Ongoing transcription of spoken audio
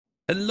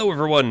Hello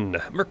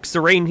everyone, Merc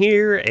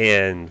here,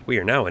 and we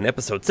are now in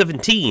episode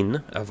 17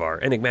 of our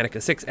Enigmatica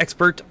 6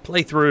 expert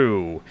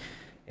playthrough.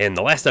 In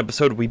the last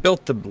episode, we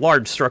built the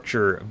large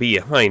structure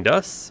behind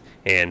us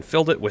and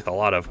filled it with a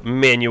lot of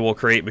manual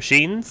create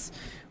machines.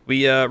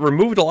 We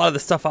removed a lot of the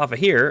stuff off of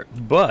here,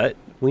 but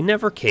we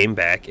never came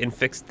back and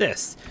fixed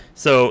this.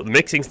 So the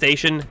mixing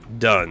station,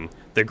 done.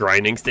 The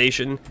grinding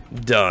station,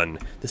 done.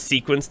 The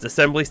sequenced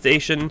assembly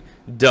station,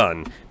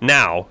 done.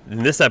 Now,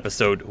 in this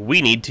episode,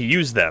 we need to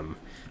use them.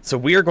 So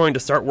we are going to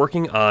start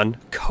working on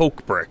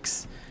coke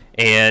bricks.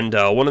 And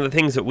one of the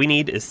things that we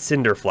need is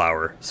cinder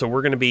flour. So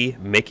we're going to be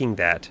making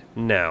that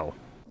now.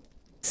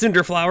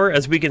 Cinder flour,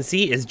 as we can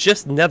see, is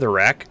just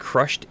netherrack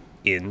crushed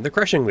in the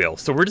crushing wheel.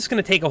 So we're just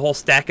going to take a whole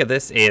stack of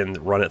this and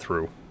run it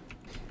through.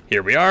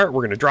 Here we are.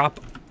 We're going to drop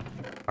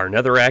our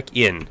netherrack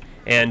in.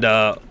 And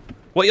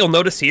what you'll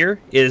notice here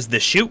is the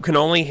chute can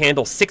only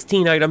handle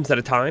 16 items at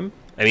a time.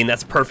 I mean,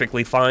 that's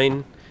perfectly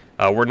fine.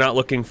 We're not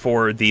looking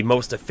for the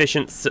most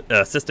efficient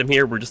system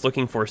here. We're just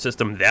looking for a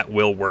system that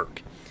will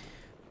work.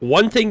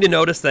 One thing to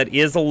notice that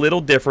is a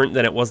little different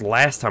than it was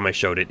last time I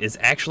showed it is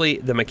actually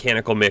the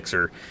mechanical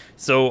mixer.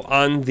 So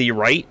on the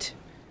right,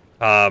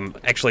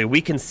 actually we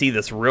can see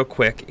this real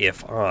quick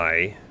if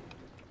I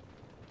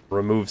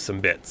remove some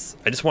bits.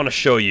 I just want to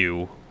show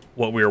you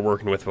what we were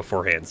working with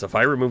beforehand. So if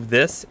I remove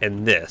this,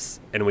 and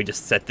we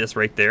just set this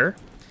right there.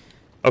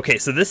 Okay,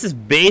 so this is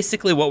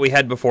basically what we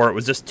had before. It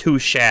was just two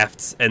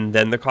shafts and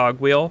then the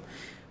cogwheel.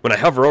 When I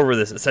hover over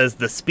this, it says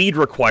the speed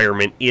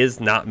requirement is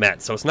not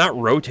met. So it's not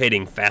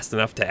rotating fast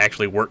enough to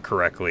actually work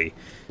correctly.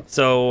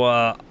 So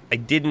I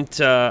didn't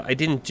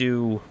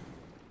do...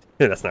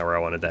 That's not where I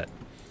wanted that.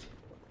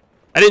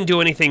 I didn't do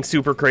anything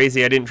super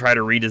crazy. I didn't try to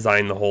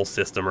redesign the whole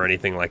system or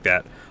anything like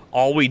that.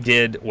 All we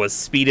did was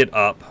speed it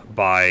up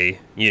by,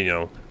 you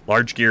know,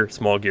 large gear,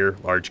 small gear,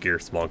 large gear,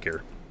 small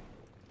gear.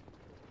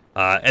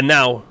 And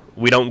now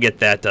we don't get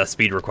that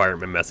speed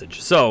requirement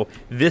message. So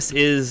this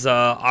is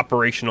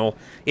operational.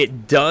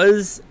 It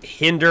does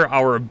hinder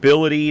our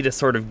ability to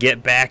sort of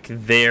get back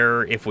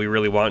there if we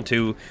really want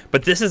to,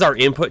 but this is our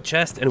input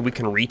chest and we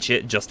can reach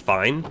it just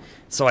fine.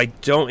 So I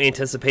don't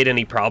anticipate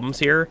any problems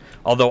here,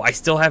 although I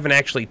still haven't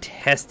actually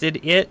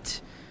tested it.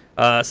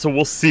 So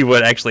we'll see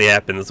what actually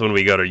happens when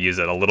we go to use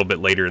it a little bit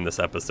later in this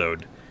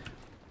episode.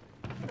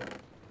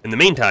 In the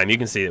meantime, you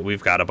can see that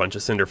we've got a bunch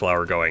of cinder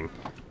flour going.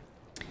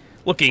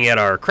 Looking at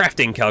our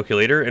crafting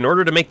calculator, in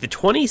order to make the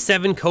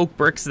 27 coke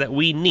bricks that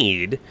we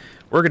need,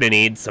 we're going to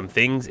need some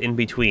things in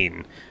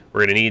between.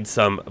 We're going to need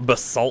some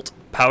basalt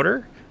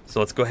powder. So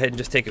let's go ahead and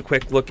just take a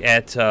quick look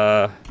at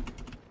that.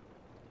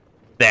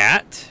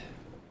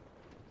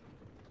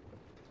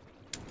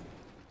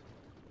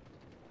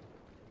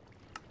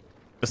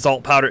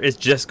 Basalt powder is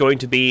just going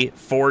to be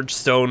forged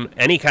stone,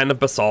 any kind of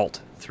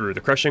basalt, through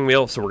the crushing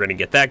wheel. So we're going to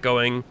get that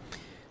going.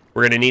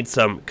 We're going to need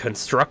some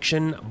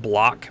construction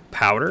block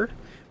powder,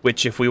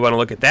 which if we want to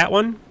look at that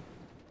one,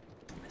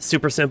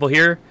 super simple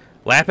here.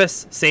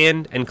 Lapis,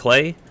 sand, and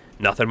clay.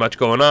 Nothing much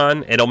going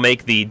on. It'll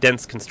make the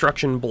dense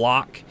construction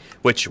block,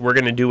 which we're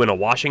going to do in a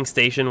washing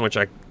station, which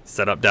I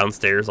set up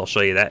downstairs. I'll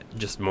show you that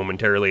just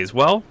momentarily as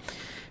well.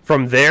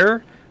 From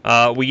there,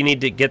 we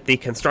need to get the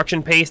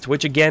construction paste,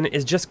 which again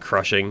is just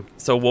crushing.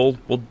 So we'll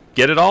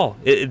get it all.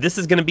 This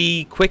is going to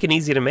be quick and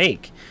easy to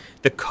make.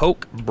 The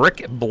coke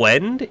brick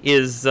blend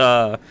is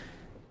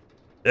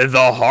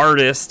the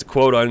hardest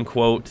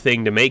quote-unquote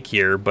thing to make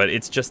here, but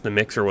it's just the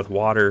mixer with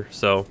water.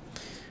 So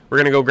we're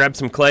going to go grab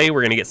some clay,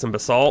 we're going to get some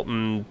basalt,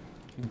 and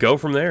go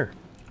from there.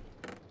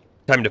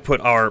 Time to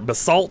put our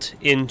basalt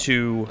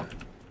into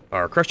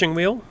our crushing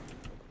wheel.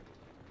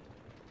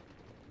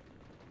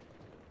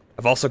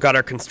 I've also got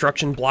our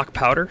construction block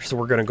powder, so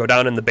we're going to go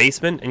down in the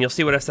basement, and you'll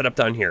see what I set up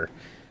down here.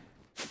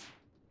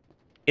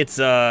 It's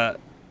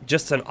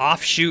just an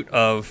offshoot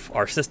of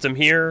our system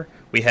here.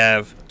 We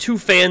have two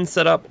fans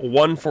set up,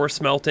 one for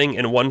smelting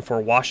and one for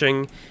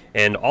washing.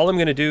 And all I'm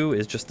going to do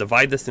is just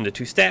divide this into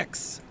two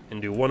stacks and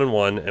do one and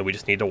one, and we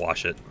just need to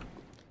wash it.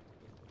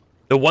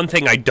 The one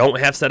thing I don't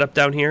have set up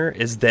down here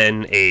is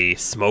then a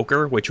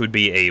smoker, which would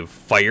be a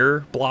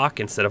fire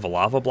block instead of a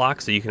lava block,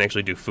 so you can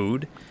actually do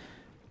food.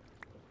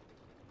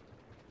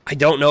 I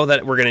don't know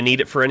that we're going to need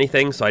it for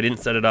anything, so I didn't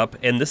set it up.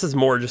 And this is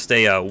more just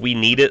a we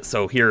need it,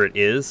 so here it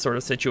is sort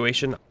of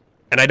situation.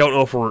 And I don't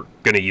know if we're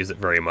going to use it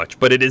very much,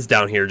 but it is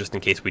down here just in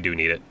case we do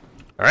need it.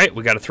 All right,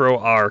 we got to throw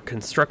our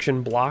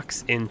construction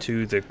blocks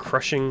into the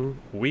crushing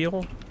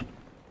wheel.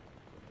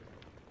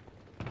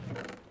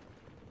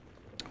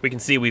 We can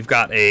see we've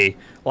got a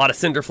lot of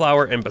cinder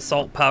flour and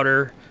basalt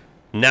powder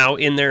now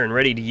in there and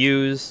ready to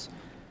use.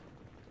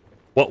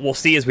 What we'll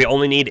see is we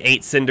only need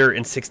 8 cinder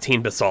and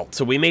 16 basalt.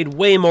 So we made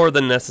way more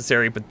than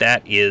necessary, but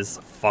that is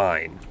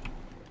fine.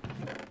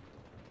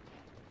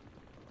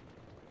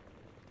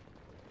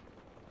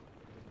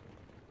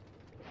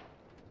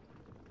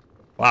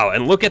 Wow,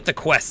 and look at the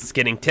quests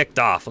getting ticked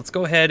off. Let's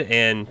go ahead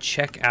and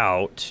check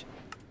out...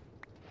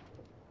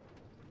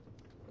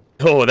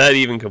 Oh, that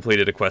even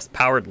completed a quest.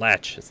 Powered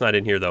latch. It's not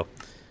in here, though.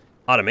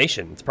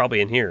 Automation. It's probably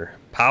in here.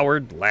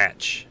 Powered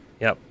latch.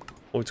 Yep.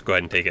 Let's go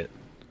ahead and take it.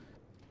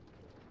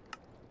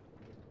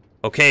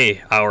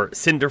 Okay, our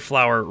cinder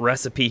flour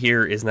recipe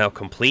here is now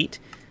complete.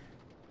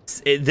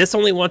 This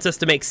only wants us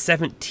to make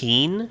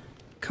 17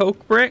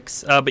 coke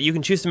bricks, but you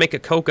can choose to make a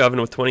coke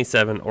oven with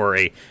 27 or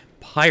a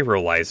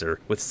pyrolyzer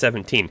with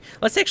 17.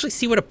 Let's actually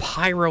see what a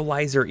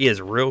pyrolyzer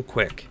is real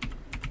quick.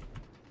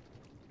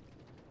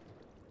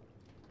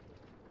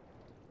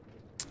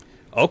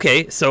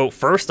 Okay, so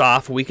first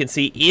off, we can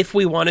see if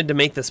we wanted to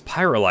make this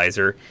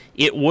pyrolyzer,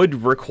 it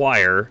would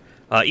require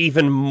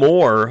even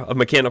more of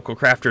mechanical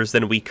crafters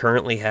than we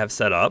currently have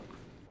set up.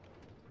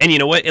 And you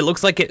know what? It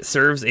looks like it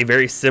serves a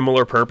very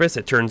similar purpose.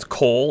 It turns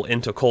coal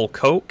into coal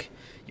coke.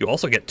 You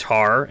also get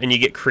tar, and you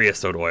get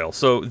creosote oil.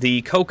 So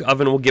the coke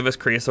oven will give us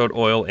creosote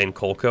oil and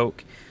coal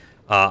coke.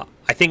 I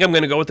think I'm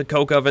going to go with the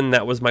coke oven.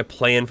 That was my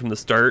plan from the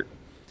start.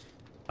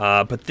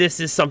 But this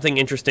is something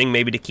interesting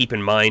maybe to keep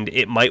in mind.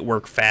 It might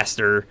work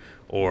faster,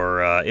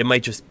 or it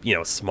might just, you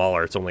know,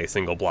 smaller. It's only a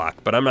single block,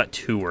 but I'm not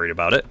too worried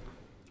about it.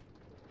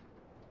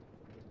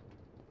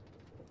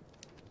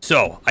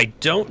 So, I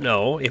don't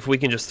know if we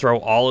can just throw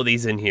all of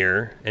these in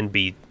here and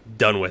be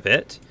done with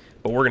it,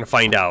 but we're going to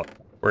find out.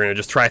 We're going to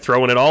just try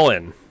throwing it all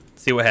in,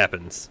 see what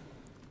happens.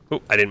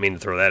 Oh, I didn't mean to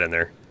throw that in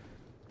there.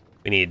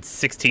 We need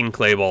 16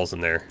 clay balls in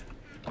there.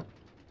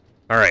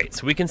 Alright,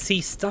 so we can see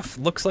stuff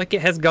looks like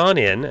it has gone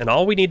in, and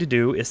all we need to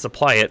do is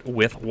supply it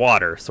with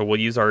water. So we'll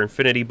use our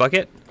infinity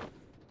bucket.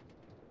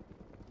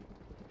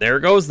 There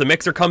it goes, the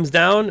mixer comes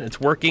down,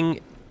 it's working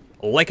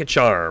like a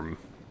charm.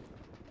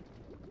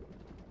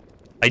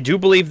 I do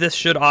believe this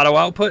should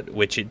auto-output,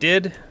 which it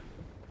did.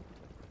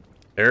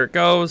 There it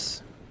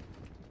goes.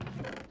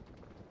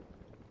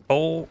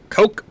 Oh,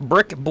 Coke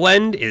brick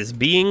blend is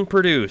being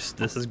produced.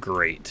 This is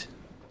great.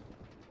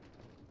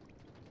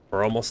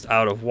 We're almost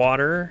out of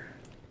water.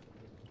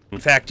 In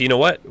fact, you know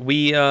what?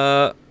 We've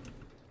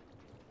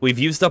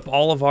used up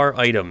all of our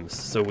items,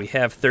 so we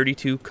have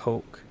 32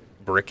 Coke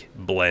brick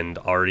blend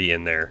already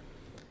in there.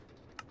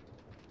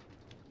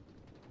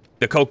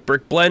 The Coke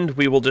brick blend,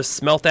 we will just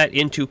smelt that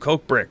into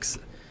Coke bricks.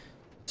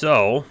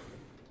 So,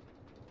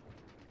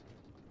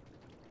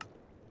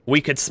 we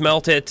could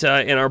smelt it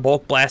in our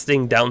bulk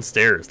blasting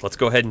downstairs. Let's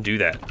go ahead and do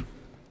that.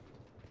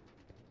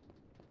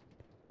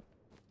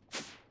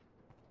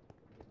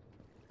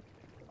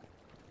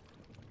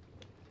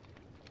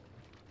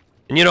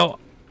 And you know,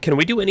 can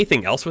we do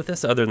anything else with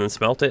this other than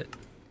smelt it?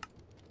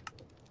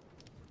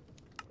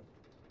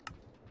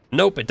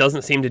 Nope, it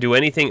doesn't seem to do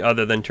anything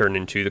other than turn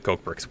into the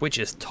Coke bricks, which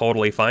is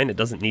totally fine. It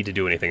doesn't need to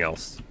do anything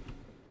else.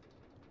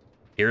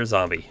 Here's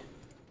Zombie.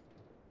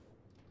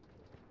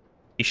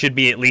 He should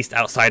be at least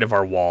outside of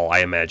our wall,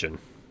 I imagine.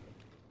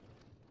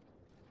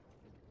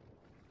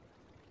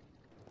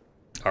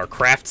 Our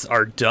crafts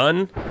are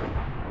done.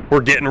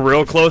 We're getting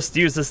real close to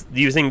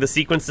using the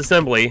sequenced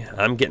assembly.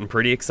 I'm getting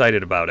pretty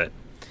excited about it.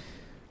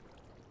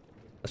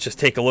 Let's just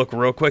take a look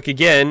real quick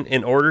again.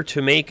 In order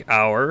to make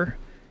our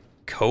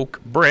Coke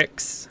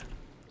bricks,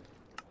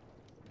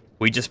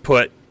 we just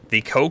put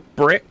the Coke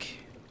brick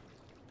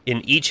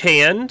in each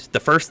hand, the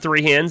first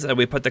 3 hands, and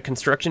we put the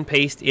construction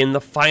paste in the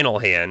final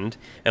hand,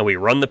 and we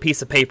run the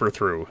piece of paper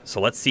through.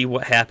 So let's see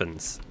what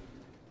happens.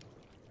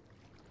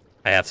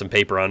 I have some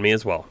paper on me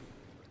as well.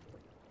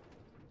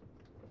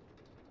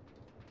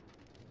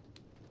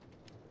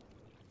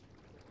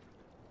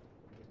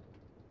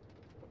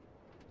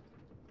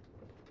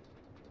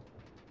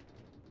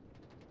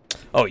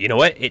 Oh, you know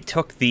what? It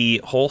took the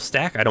whole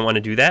stack. I don't want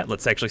to do that.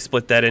 Let's actually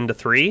split that into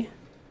 3.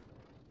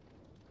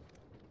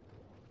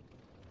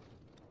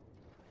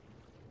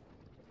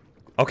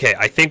 Okay,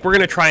 I think we're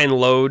going to try and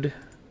load...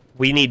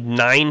 We need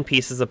 9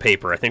 pieces of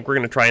paper. I think we're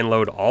going to try and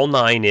load all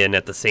 9 in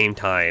at the same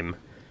time.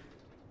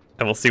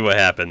 And we'll see what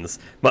happens.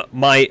 But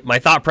my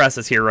thought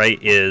process here, right,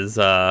 is...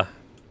 you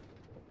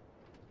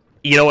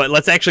know what?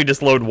 Let's actually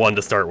just load 1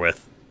 to start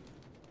with.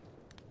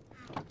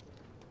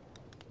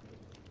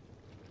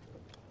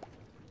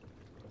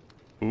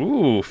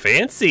 Ooh,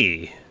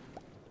 fancy.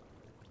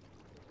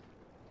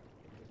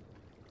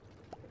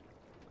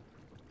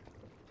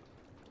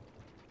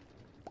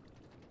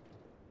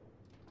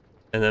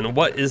 And then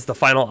what is the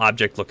final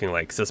object looking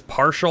like? It says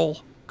partial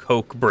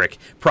Coke brick.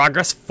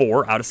 Progress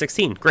 4 out of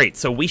 16. Great.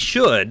 So we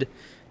should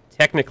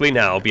technically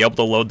now be able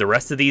to load the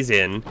rest of these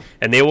in,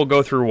 and they will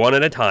go through one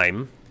at a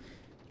time.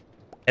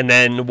 And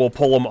then we'll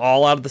pull them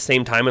all out at the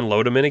same time and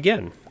load them in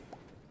again.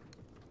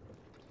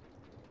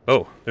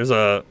 Oh, there's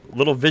a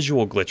little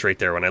visual glitch right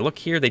there. When I look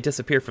here, they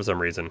disappear for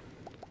some reason.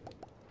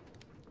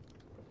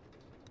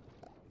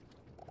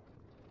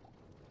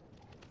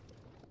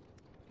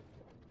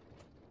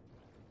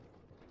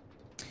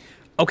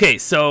 Okay,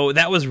 so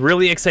that was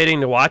really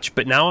exciting to watch,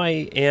 but now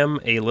I am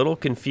a little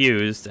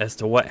confused as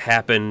to what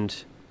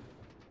happened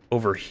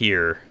over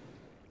here.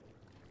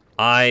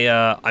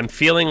 I'm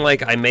feeling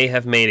like I may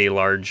have made a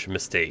large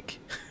mistake.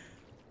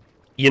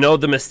 You know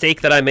the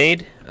mistake that I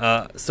made?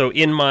 So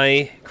in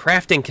my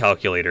crafting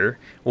calculator,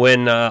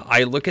 when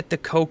I look at the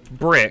Coke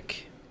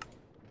brick,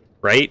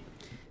 right?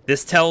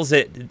 This tells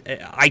it,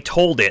 I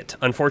told it,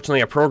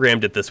 unfortunately I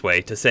programmed it this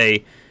way, to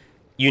say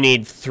you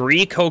need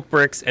 3 Coke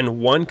bricks and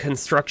 1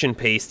 construction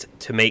paste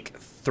to make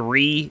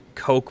 3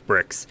 coke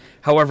bricks.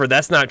 However,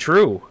 that's not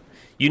true.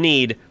 You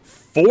need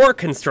 4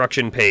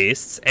 construction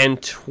pastes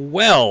and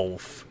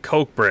 12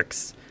 coke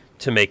bricks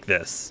to make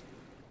this.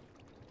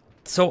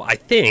 So I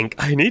think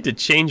I need to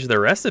change the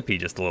recipe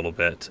just a little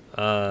bit.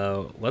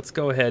 Let's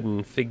go ahead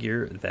and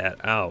figure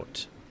that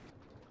out.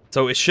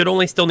 So it should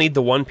only still need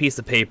the 1 piece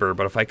of paper,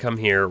 but if I come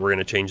here, we're going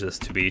to change this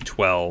to be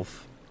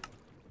 12.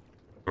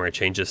 We're going to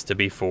change this to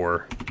be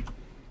 4.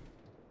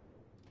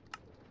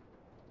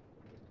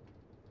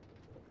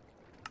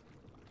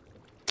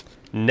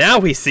 Now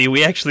we see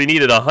we actually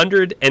needed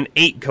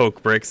 108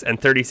 coke bricks and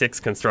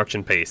 36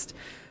 construction paste.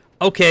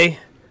 Okay.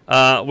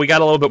 We got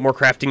a little bit more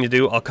crafting to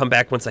do. I'll come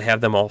back once I have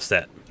them all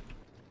set.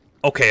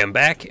 Okay, I'm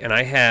back, and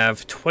I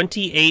have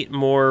 28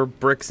 more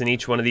bricks in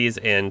each one of these,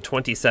 and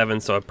 27,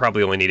 so I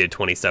probably only needed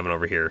 27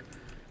 over here.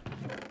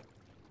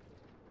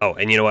 Oh,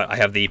 and you know what? I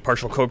have the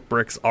partial coke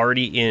bricks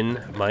already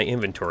in my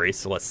inventory,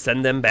 so let's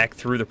send them back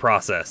through the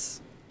process.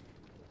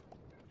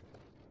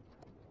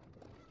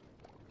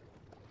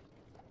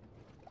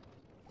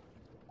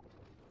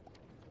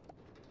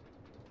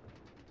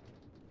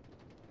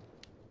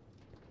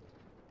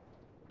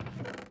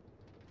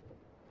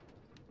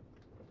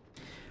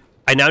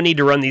 I now need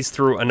to run these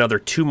through another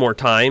 2 more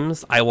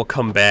times. I will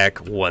come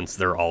back once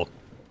they're all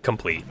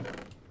complete.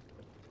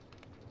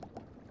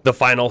 The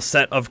final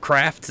set of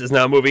crafts is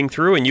now moving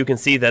through, and you can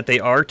see that they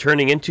are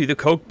turning into the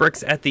coke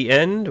bricks at the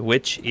end,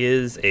 which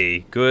is a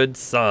good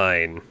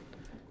sign.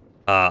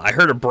 I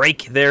heard a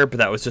break there, but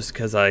that was just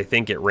because I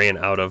think it ran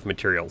out of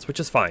materials, which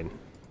is fine.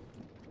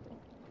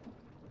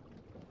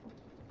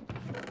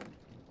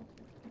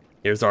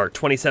 Here's our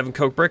 27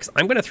 coke bricks.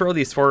 I'm going to throw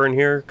these 4 in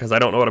here because I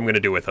don't know what I'm going to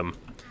do with them.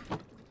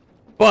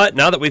 But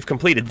now that we've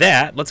completed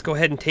that, let's go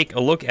ahead and take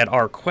a look at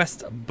our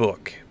quest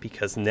book,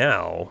 because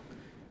now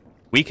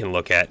we can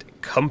look at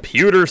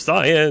computer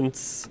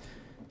science.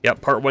 Yep,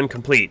 part 1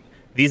 complete.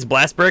 These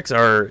blast bricks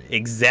are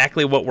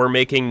exactly what we're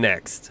making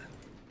next.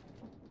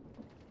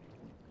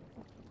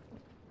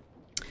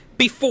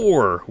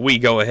 Before we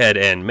go ahead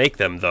and make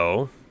them,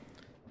 though,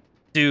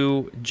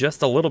 do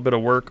just a little bit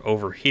of work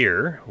over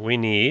here. We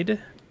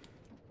need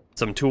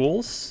some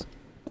tools.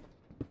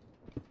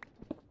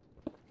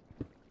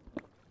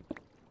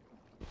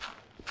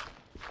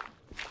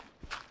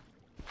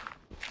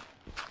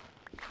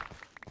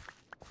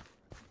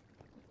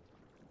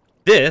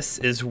 This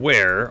is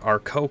where our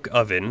coke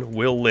oven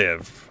will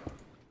live.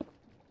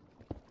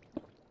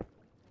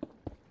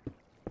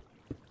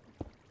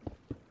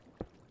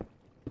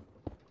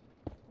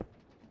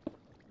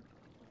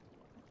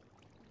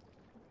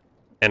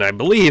 And I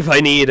believe I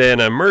need an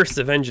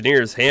immersive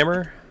engineer's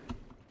hammer.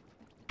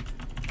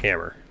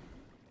 Hammer.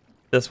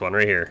 This one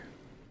right here.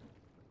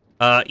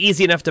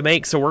 Easy enough to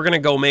make, so we're going to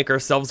go make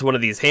ourselves one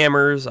of these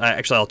hammers.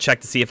 Actually, I'll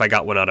check to see if I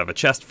got one out of a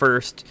chest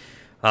first.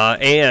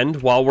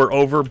 And while we're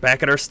over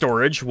back at our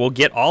storage, we'll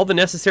get all the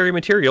necessary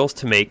materials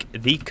to make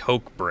the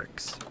coke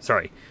bricks.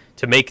 Sorry,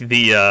 to make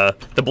the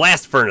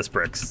blast furnace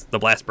bricks, the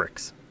blast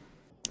bricks.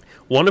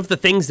 One of the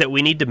things that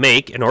we need to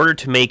make in order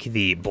to make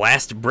the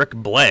blast brick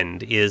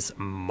blend is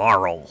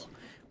marl.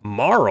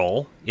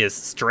 Marl is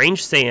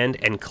strange sand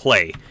and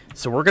clay.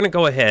 So we're going to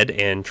go ahead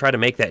and try to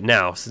make that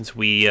now, since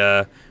we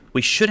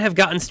should have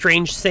gotten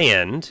strange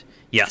sand,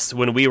 yes,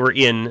 when we were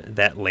in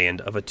that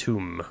land of a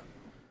tomb.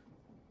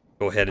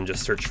 Go ahead and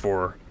just search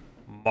for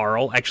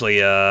marl. Actually,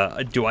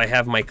 do I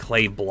have my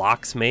clay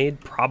blocks made?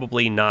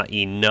 Probably not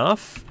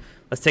enough.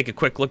 Let's take a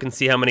quick look and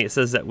see how many it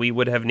says that we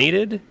would have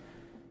needed.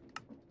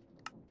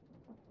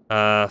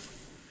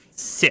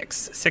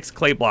 6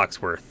 clay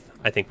blocks worth.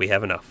 I think we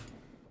have enough.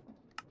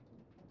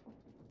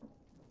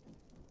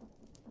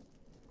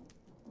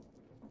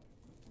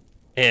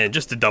 And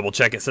just to double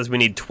check, it says we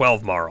need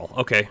 12 marl.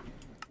 Okay.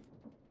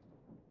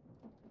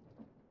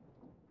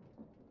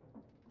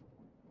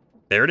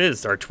 There it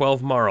is, our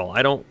 12 marl.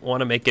 I don't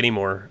want to make any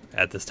more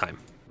at this time.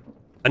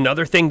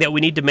 Another thing that we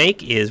need to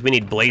make is we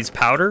need blaze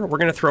powder. We're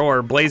going to throw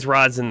our blaze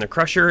rods in the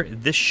crusher.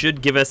 This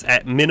should give us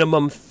at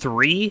minimum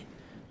 3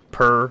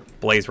 per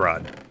blaze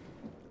rod.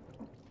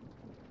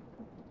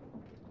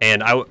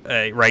 And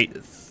right,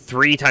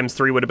 3 times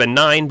 3 would have been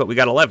 9, but we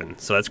got 11,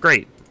 so that's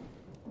great.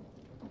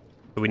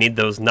 So we need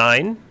those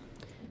 9.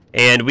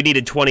 And we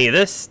needed 20 of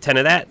this, 10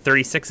 of that,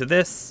 36 of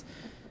this.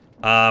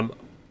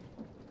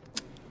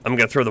 I'm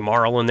going to throw the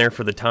marl in there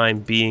for the time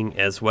being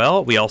as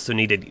well. We also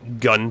needed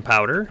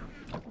gunpowder.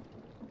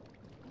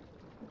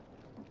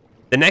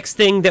 The next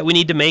thing that we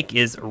need to make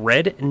is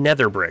red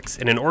nether bricks.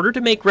 And in order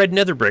to make red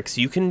nether bricks,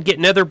 you can get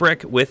nether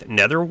brick with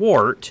nether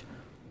wart,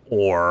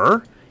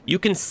 or you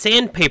can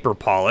sandpaper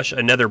polish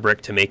a nether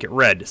brick to make it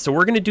red. So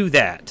we're going to do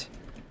that.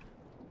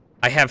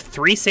 I have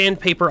 3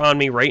 sandpaper on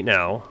me right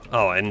now.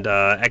 Oh, and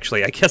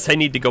actually, I guess I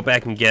need to go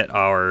back and get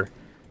our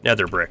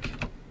nether brick.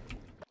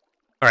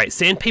 Alright,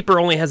 sandpaper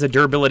only has a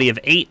durability of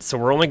 8, so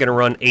we're only going to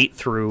run 8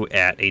 through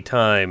at a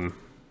time.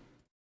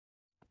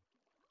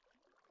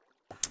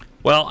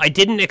 Well, I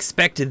didn't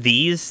expect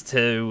these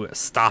to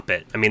stop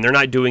it. I mean, they're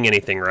not doing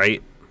anything,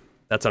 right?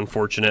 That's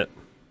unfortunate.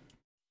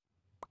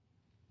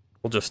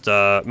 We'll just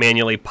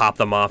manually pop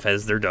them off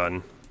as they're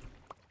done.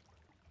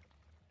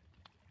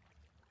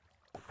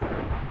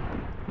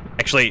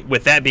 Actually,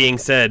 with that being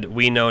said,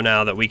 we know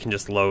now that we can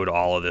just load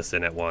all of this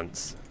in at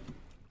once.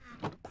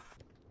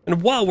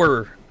 And while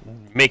we're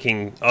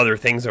making other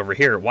things over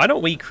here, why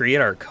don't we create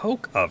our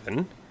coke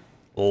oven,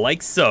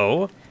 like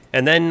so,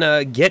 and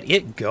then get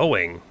it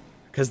going?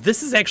 Because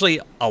this is actually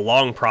a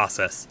long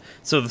process.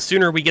 So the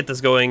sooner we get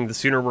this going, the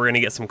sooner we're going to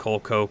get some coal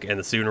coke, and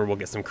the sooner we'll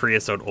get some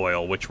creosote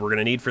oil, which we're going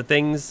to need for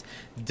things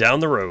down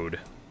the road.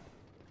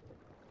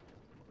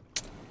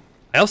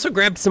 I also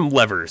grabbed some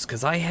levers,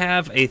 because I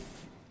have a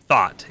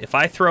thought. If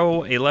I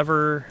throw a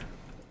lever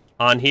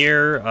on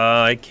here,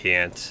 I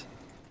can't.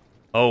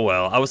 Oh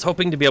well, I was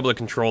hoping to be able to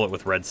control it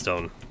with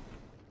redstone.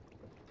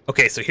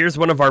 Okay, so here's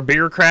one of our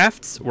bigger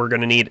crafts. We're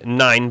going to need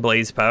 9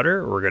 blaze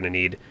powder. We're going to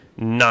need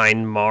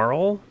 9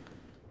 marl.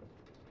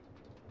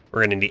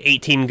 We're going to need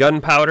 18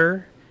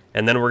 gunpowder.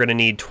 And then we're going to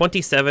need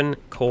 27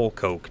 coal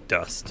coke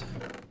dust.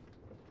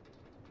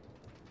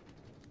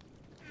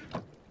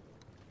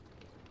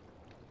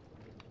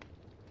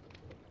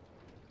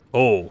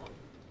 Oh,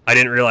 I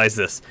didn't realize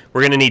this.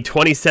 We're going to need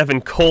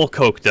 27 coal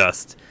coke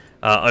dust.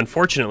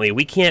 Unfortunately,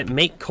 we can't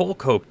make coal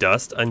coke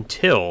dust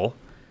until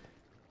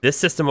this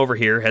system over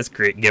here has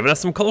given us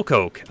some coal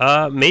coke.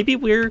 Maybe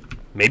we're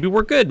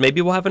good.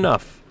 Maybe we'll have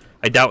enough.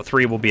 I doubt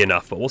 3 will be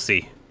enough, but we'll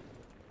see.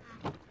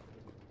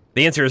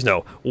 The answer is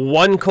no.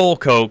 1 coal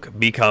coke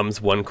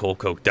becomes 1 coal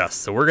coke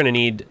dust. So we're going to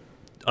need,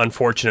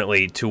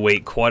 unfortunately, to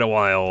wait quite a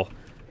while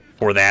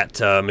for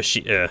that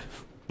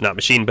not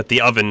machine, but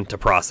the oven to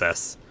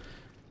process.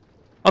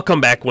 I'll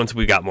come back once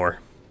we got more.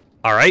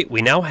 All right,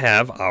 we now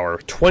have our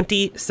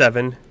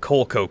 27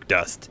 coal coke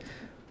dust.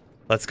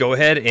 Let's go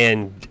ahead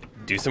and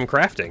do some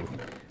crafting.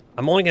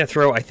 I'm only going to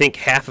throw, I think,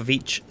 half of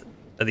each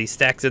of these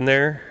stacks in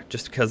there,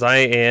 just because I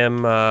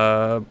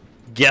am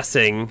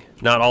guessing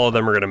not all of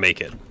them are going to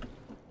make it.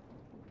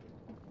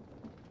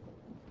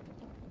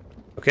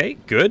 Okay,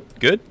 good,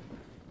 good.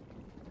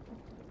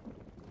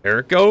 There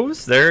it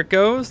goes, there it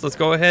goes. Let's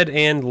go ahead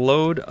and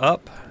load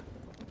up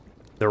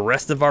the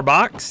rest of our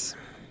box.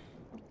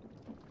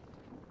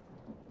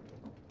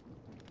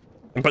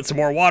 And put some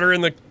more water in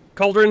the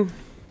cauldron.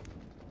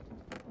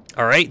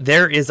 All right,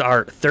 there is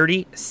our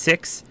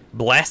 36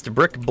 blast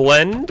brick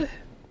blend.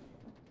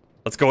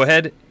 Let's go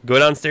ahead, go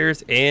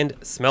downstairs, and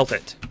smelt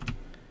it.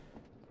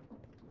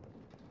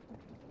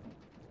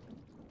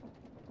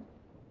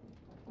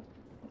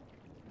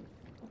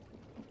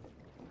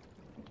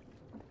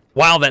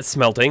 While that's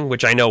smelting,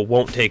 which I know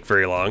won't take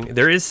very long,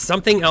 there is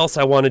something else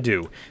I want to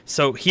do.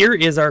 So here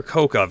is our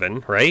coke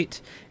oven, right?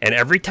 And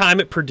every time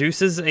it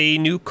produces a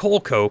new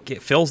coal coke,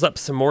 it fills up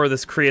some more of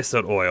this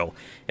creosote oil,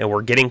 and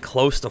we're getting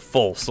close to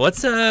full. So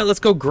let's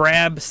go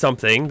grab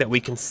something that we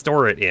can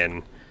store it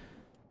in.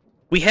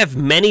 We have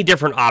many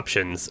different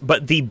options,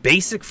 but the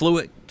basic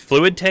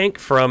fluid tank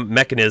from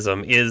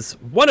Mechanism is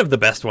one of the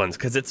best ones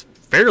because it's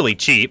fairly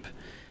cheap.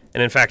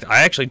 And in fact,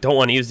 I actually don't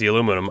want to use the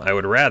aluminum. I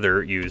would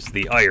rather use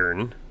the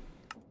iron.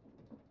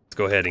 Let's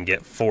go ahead and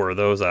get 4 of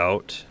those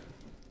out.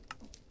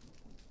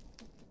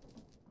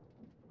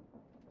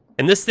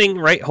 And this thing,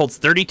 right, holds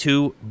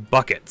 32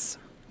 buckets.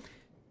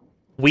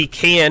 We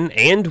can,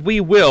 and we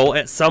will,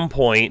 at some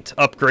point,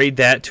 upgrade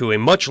that to a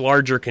much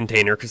larger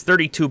container, because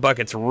 32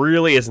 buckets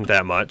really isn't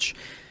that much.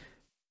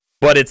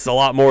 But it's a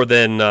lot more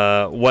than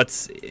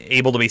what's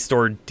able to be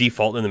stored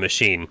default in the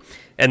machine.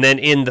 And then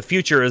in the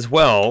future as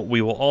well, we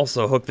will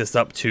also hook this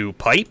up to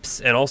pipes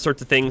and all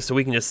sorts of things so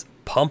we can just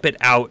pump it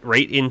out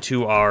right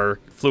into our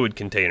fluid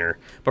container.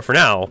 But for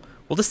now,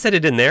 we'll just set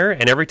it in there,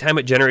 and every time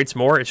it generates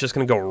more, it's just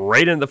going to go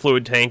right into the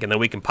fluid tank, and then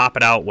we can pop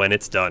it out when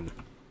it's done.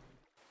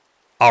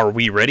 Are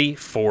we ready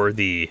for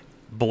the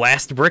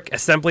blast brick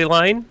assembly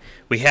line?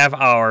 We have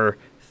our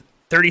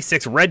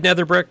 36 red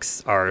nether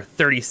bricks, our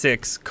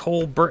 36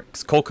 coal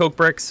coke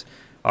bricks,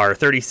 our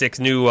 36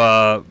 new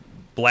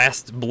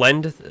blast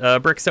blend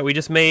bricks that we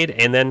just made,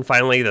 and then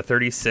finally the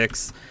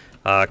 36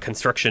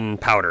 construction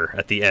powder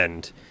at the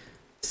end.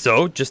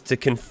 So just to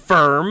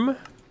confirm,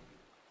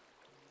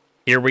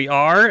 here we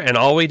are, and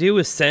all we do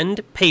is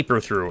send paper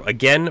through.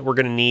 Again, we're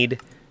going to need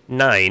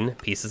 9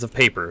 pieces of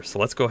paper. So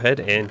let's go ahead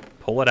and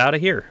pull it out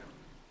of here.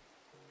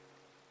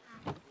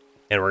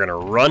 And we're going to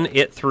run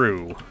it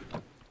through.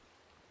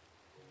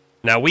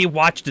 Now, we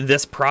watched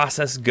this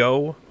process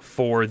go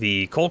for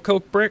the coal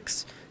coke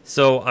bricks,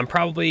 so I'm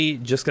probably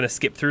just going to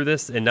skip through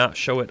this and not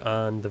show it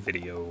on the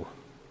video.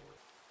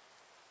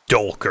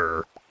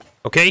 Dulker.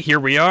 Okay,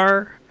 here we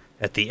are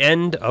at the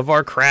end of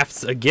our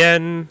crafts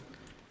again.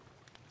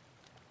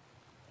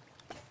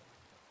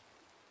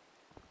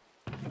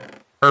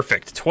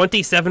 Perfect.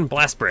 27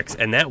 blast bricks,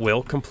 and that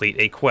will complete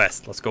a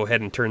quest. Let's go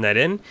ahead and turn that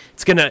in.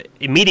 It's going to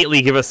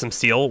immediately give us some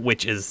steel,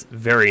 which is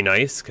very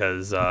nice,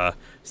 because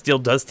steel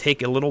does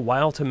take a little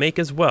while to make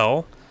as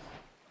well.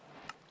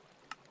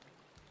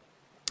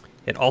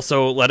 It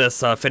also let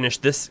us finish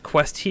this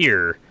quest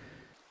here.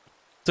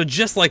 So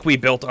just like we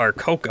built our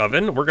coke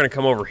oven, we're going to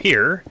come over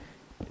here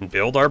and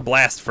build our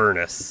blast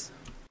furnace.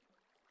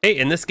 Okay,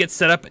 and this gets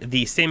set up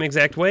the same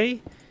exact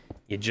way.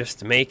 You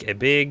just make a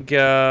big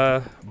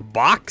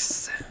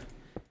box,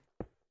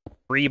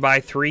 3 by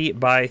 3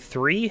 by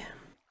 3.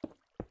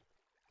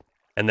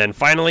 And then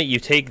finally, you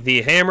take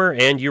the hammer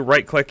and you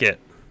right-click it.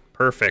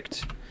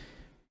 Perfect.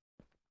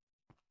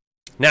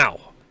 Now,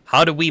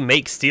 how do we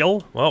make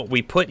steel? Well,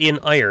 we put in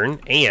iron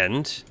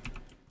and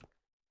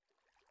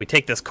we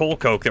take this coal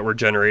coke that we're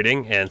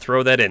generating and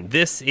throw that in.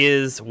 This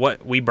is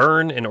what we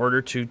burn in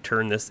order to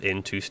turn this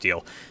into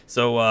steel.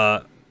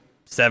 So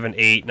 7,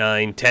 8,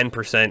 9,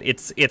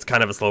 10%. It's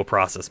kind of a slow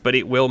process, but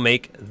it will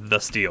make the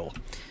steel.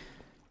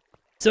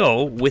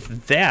 So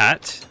with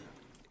that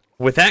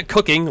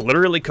cooking,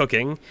 literally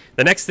cooking,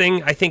 the next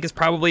thing I think is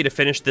probably to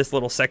finish this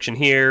little section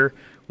here.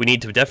 We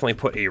need to definitely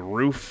put a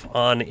roof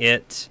on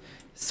it,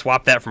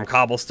 swap that from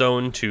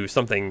cobblestone to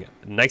something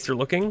nicer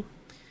looking.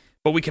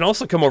 But we can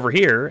also come over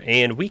here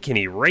and we can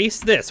erase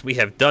this. We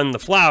have done the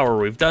flour,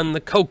 we've done the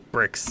coke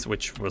bricks,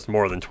 which was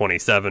more than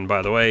 27,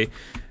 by the way.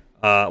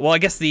 Well, I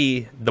guess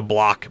the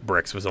block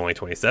bricks was only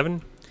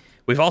 27.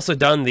 We've also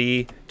done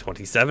the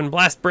 27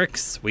 blast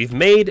bricks. We've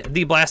made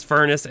the blast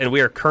furnace, and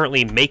we are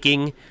currently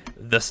making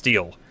the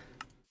steel.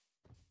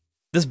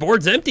 This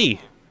board's empty.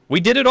 We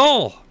did it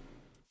all.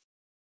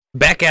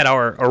 Back at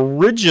our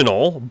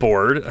original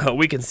board,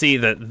 we can see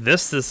that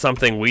this is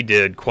something we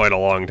did quite a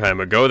long time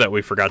ago that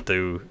we forgot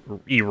to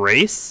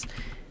erase.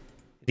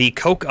 The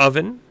coke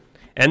oven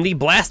and the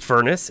blast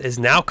furnace is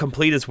now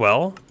complete as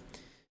well.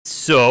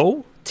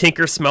 So,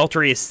 Tinker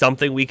Smeltery is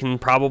something we can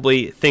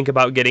probably think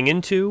about getting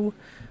into.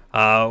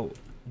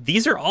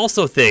 These are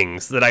also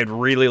things that I'd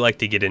really like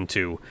to get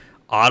into.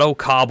 Auto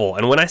cobble.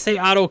 And when I say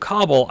auto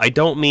cobble, I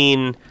don't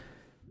mean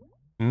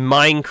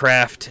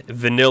Minecraft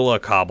vanilla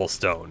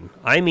cobblestone.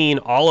 I mean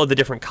all of the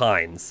different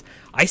kinds.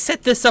 I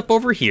set this up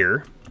over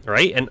here,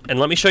 right? And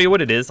let me show you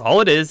what it is.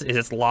 All it is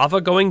it's lava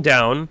going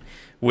down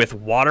with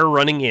water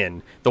running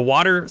in. The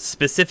water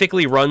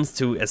specifically runs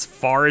to as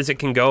far as it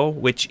can go,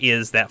 which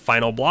is that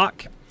final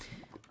block.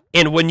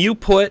 And when you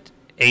put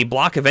a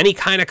block of any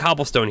kind of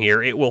cobblestone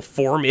here, it will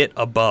form it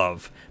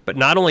above. But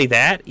not only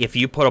that, if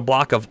you put a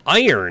block of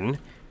iron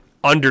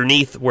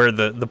underneath where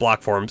the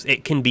block forms,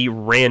 it can be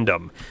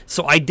random.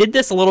 So I did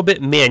this a little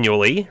bit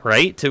manually,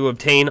 right, to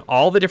obtain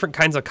all the different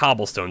kinds of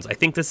cobblestones. I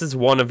think this is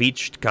one of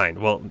each kind.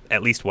 Well,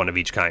 at least one of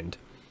each kind.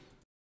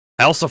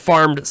 I also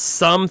farmed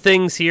some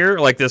things here,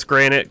 like this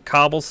granite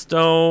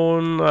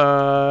cobblestone,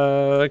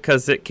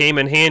 because it came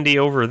in handy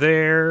over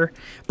there.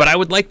 But I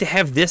would like to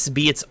have this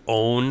be its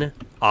own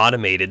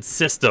automated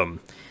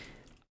system.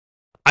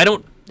 I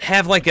don't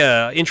have like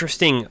a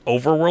interesting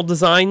overworld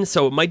design,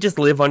 so it might just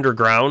live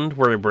underground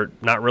where we're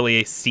not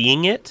really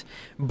seeing it,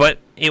 but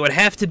it would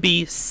have to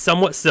be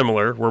somewhat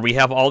similar where we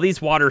have all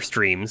these water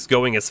streams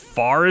going as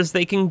far as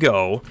they can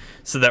go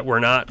so that we're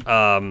not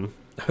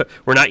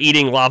we're not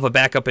eating lava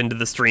back up into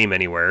the stream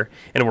anywhere,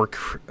 and we're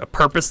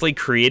purposely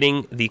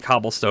creating the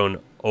cobblestone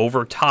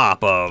over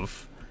top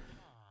of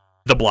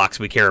the blocks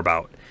we care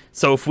about.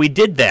 So if we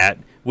did that,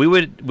 we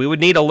would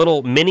need a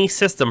little mini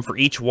system for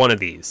each one of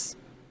these.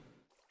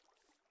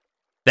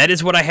 That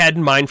is what I had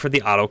in mind for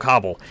the auto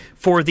cobble.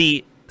 For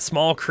the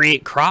small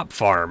create crop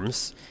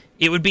farms,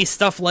 it would be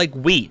stuff like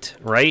wheat,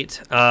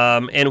 right?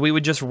 And we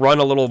would just run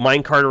a little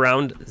minecart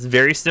around,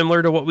 very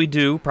similar to what we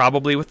do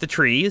probably with the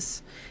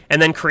trees,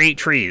 and then create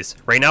trees.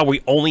 Right now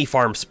we only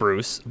farm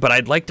spruce, but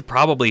I'd like to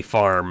probably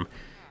farm,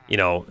 you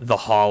know, the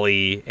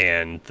holly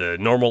and the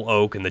normal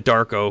oak and the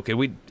dark oak.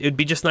 It'd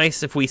be just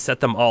nice if we set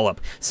them all up.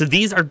 So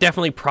these are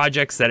definitely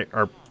projects that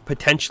are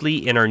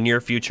potentially in our near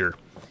future.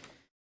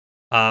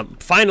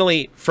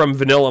 Finally, from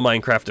vanilla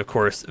Minecraft, of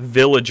course,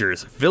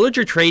 villagers.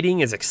 Villager trading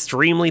is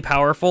extremely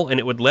powerful,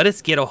 and it would let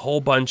us get a whole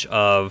bunch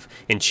of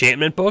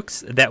enchantment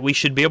books that we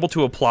should be able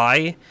to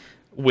apply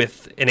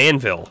with an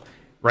anvil,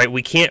 right?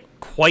 We can't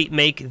quite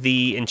make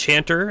the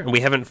enchanter, and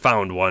we haven't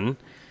found one.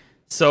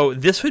 So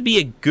this would be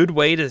a good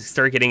way to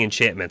start getting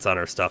enchantments on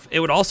our stuff. It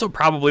would also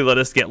probably let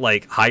us get,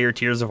 like, higher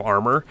tiers of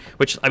armor,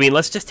 which, I mean,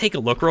 let's just take a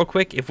look real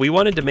quick. If we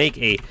wanted to make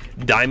a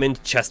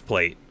diamond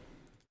chestplate,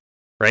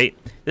 right?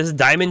 This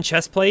diamond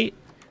chestplate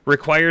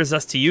requires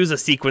us to use a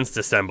sequenced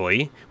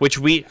assembly, which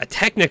we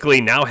technically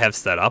now have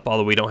set up,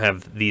 although we don't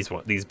have these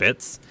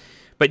bits.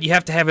 But you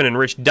have to have an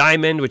enriched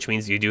diamond, which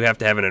means you do have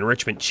to have an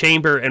enrichment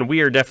chamber, and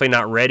we are definitely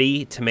not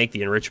ready to make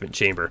the enrichment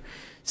chamber.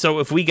 So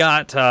if we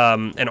got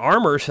an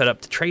armor set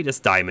up to trade us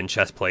diamond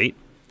chestplate,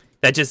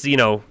 that just, you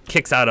know,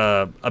 kicks out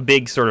a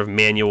big sort of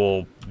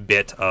manual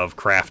bit of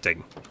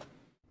crafting.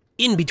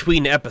 In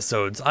between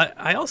episodes,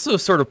 I also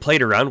sort of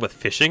played around with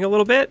fishing a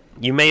little bit.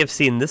 You may have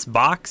seen this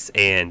box,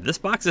 and this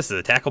is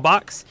a tackle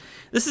box.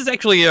 This is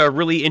actually a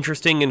really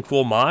interesting and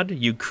cool mod.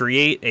 You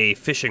create a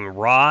fishing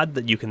rod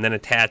that you can then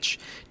attach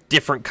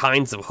different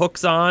kinds of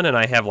hooks on, and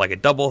I have like a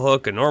double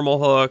hook, a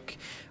normal hook.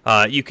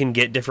 You can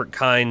get different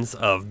kinds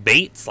of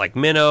baits, like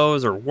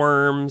minnows or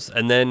worms,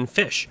 and then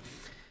fish.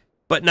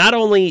 But not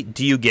only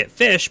do you get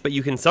fish, but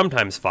you can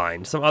sometimes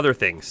find some other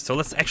things. So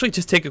let's actually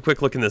just take a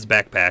quick look in this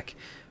backpack.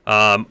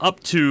 Up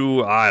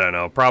to, I don't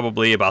know,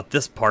 probably about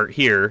this part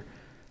here,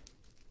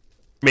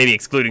 maybe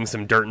excluding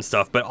some dirt and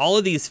stuff, but all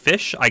of these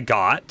fish I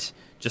got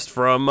just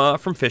from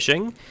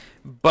fishing,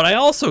 but I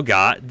also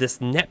got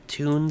this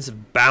Neptune's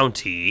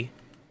Bounty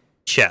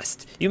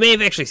chest. You may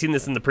have actually seen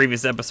this in the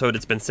previous episode.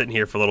 It's been sitting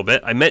here for a little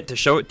bit. I meant to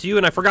show it to you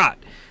and I forgot.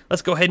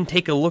 Let's go ahead and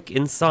take a look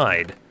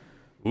inside.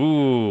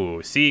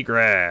 Ooh,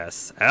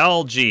 seagrass,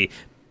 algae.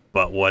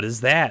 But what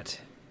is that?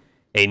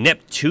 A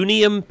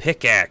Neptunium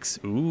pickaxe.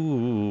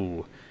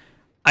 Ooh.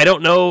 I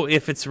don't know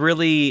if it's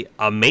really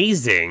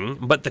amazing,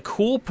 but the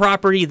cool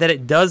property that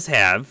it does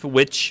have,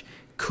 which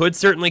could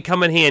certainly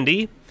come in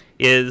handy,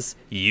 is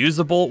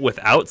usable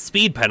without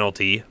speed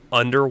penalty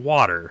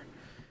underwater.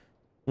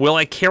 Will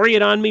I carry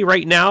it on me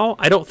right now?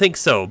 I don't think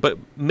so, but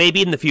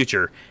maybe in the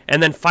future.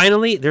 And then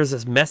finally, there's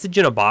this message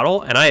in a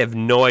bottle, and I have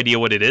no idea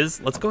what it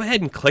is. Let's go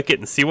ahead and click it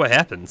and see what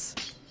happens.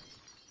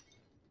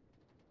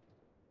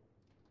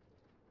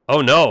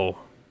 Oh no.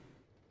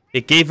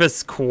 It gave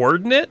us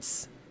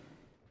coordinates?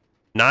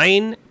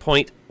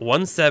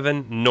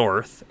 9.17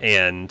 north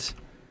and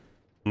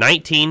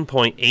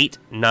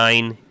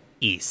 19.89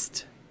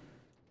 east.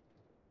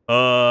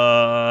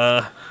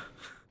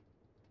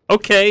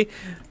 Okay.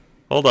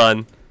 Hold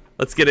on.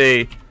 Let's get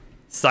a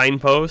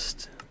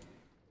signpost.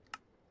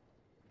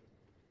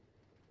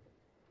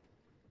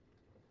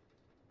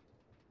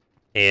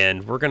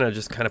 And we're gonna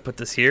just kind of put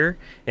this here.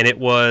 And it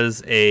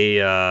was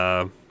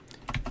a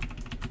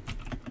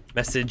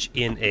message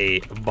in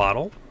a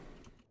bottle.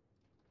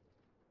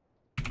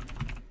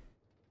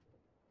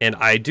 And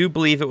I do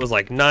believe it was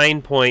like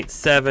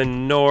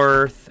 9.7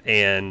 north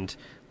and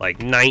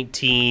like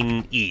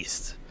 19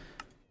 east.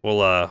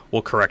 We'll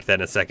correct that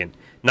in a second.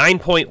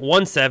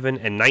 9.17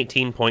 and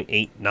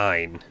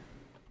 19.89.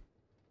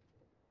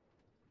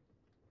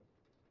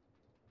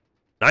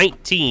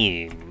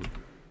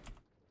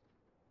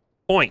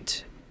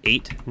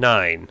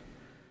 19.89.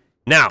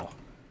 Now,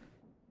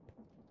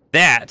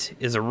 that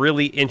is a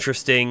really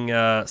interesting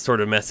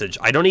sort of message.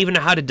 I don't even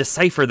know how to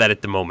decipher that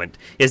at the moment.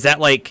 Is that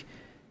like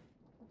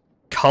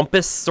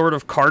compass sort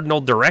of cardinal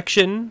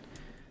direction?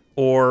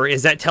 Or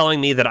is that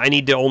telling me that I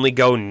need to only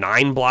go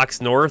 9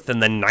 blocks north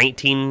and then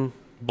 19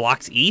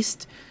 blocks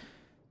east?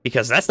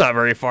 Because that's not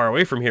very far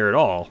away from here at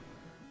all.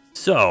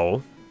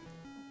 So,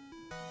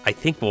 I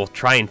think we'll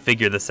try and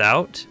figure this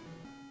out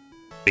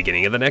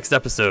beginning of the next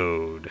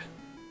episode.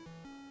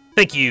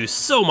 Thank you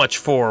so much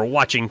for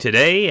watching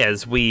today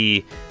as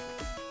we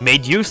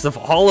made use of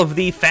all of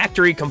the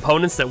factory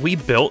components that we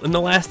built in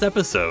the last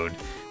episode.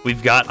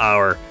 We've got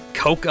our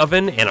coke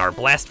oven and our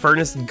blast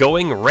furnace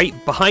going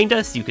right behind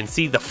us. You can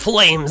see the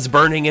flames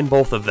burning in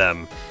both of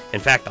them. In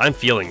fact, I'm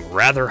feeling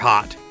rather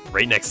hot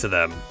right next to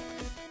them.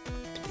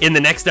 In the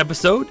next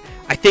episode,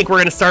 I think we're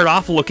going to start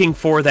off looking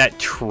for that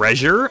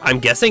treasure. I'm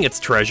guessing it's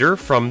treasure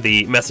from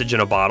the message in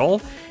a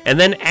bottle. And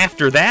then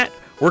after that,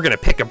 we're going to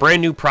pick a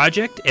brand new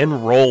project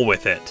and roll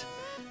with it.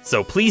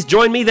 So please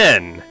join me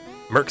then.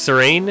 Merc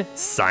Serene,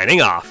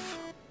 signing off.